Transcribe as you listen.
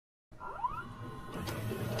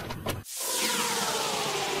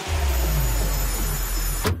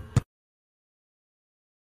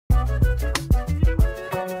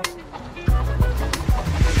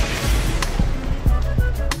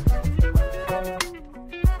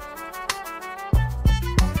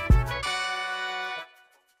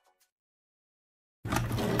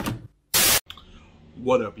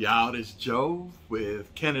What up, y'all? It's Joe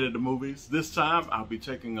with Candid the Movies. This time I'll be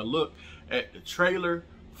taking a look at the trailer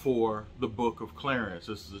for the Book of Clarence.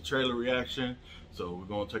 This is a trailer reaction, so we're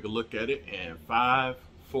going to take a look at it in 5,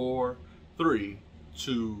 4, 3,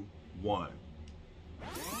 2, 1.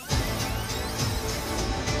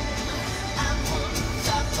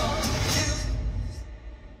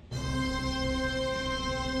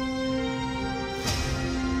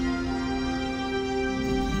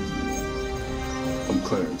 I'm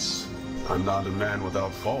Clarence. I'm not a man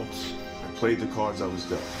without faults. I played the cards I was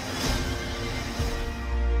dealt.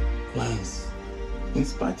 Clarence, in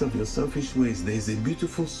spite of your selfish ways, there is a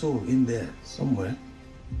beautiful soul in there somewhere.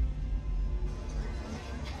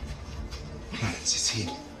 Clarence, it's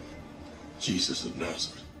him. Jesus of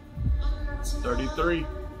Nazareth. 33.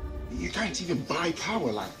 You can't even buy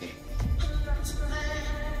power like that.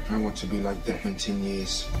 I want to be like that in 10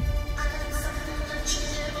 years.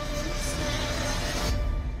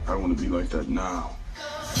 I want to be like that now.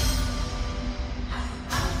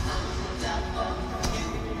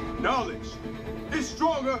 Knowledge is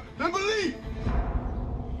stronger than belief.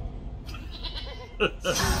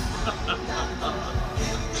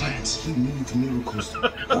 Clarence, he needs miracles. I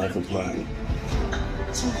have a plan.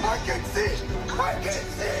 I can see! I can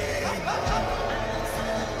see!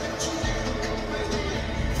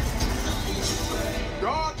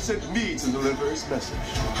 God sent me to deliver his message.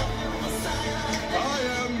 I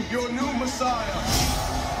am your new Messiah.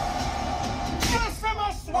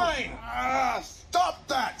 Blasphemous swine! Stop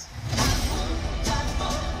that!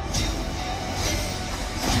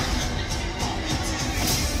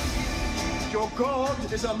 Your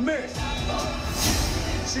God is a myth.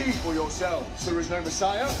 See for yourselves, there is no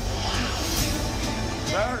Messiah.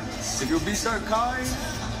 Clarence, if you'll be so kind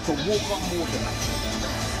to walk on water.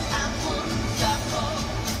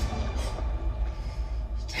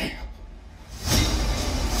 Damn.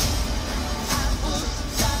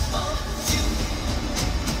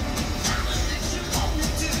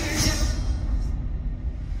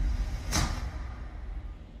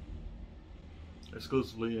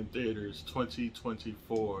 Exclusively in theaters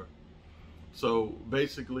 2024. So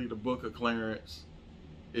basically the Book of Clarence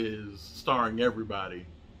is starring everybody,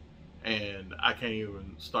 and I can't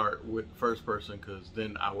even start with the first person because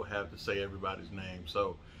then I would have to say everybody's name.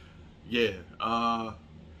 So yeah, I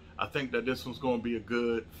think that this one's going to be a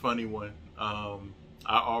good, funny one. I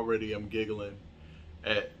already am giggling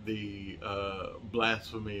at the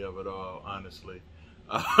blasphemy of it all, honestly.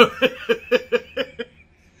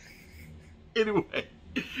 Anyway,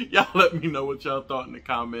 y'all let me know what y'all thought in the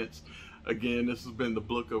comments. Again, this has been the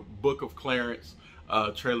Book of Clarence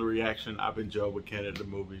trailer reaction. I've been Joe with Candid the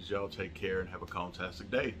Movies. Y'all take care and have a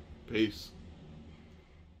fantastic day. Peace.